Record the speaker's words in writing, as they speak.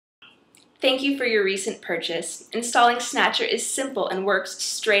Thank you for your recent purchase. Installing Snatcher is simple and works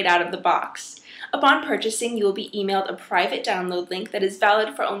straight out of the box. Upon purchasing, you will be emailed a private download link that is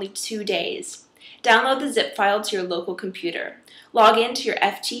valid for only 2 days. Download the zip file to your local computer. Log in to your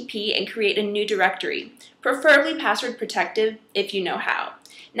FTP and create a new directory, preferably password protected if you know how.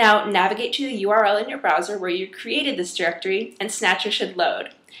 Now navigate to the URL in your browser where you created this directory and Snatcher should load.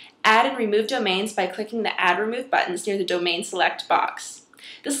 Add and remove domains by clicking the Add Remove buttons near the Domain Select box.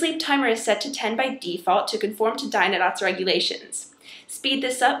 The sleep timer is set to 10 by default to conform to Dynadot's regulations. Speed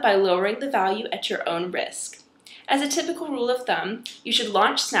this up by lowering the value at your own risk. As a typical rule of thumb, you should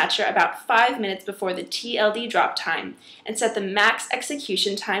launch Snatcher about 5 minutes before the TLD drop time and set the max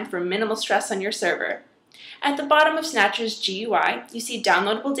execution time for minimal stress on your server. At the bottom of Snatcher's GUI, you see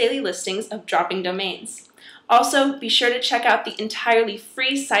downloadable daily listings of dropping domains. Also, be sure to check out the entirely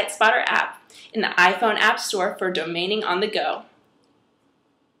free SiteSpotter app in the iPhone App Store for domaining on the go.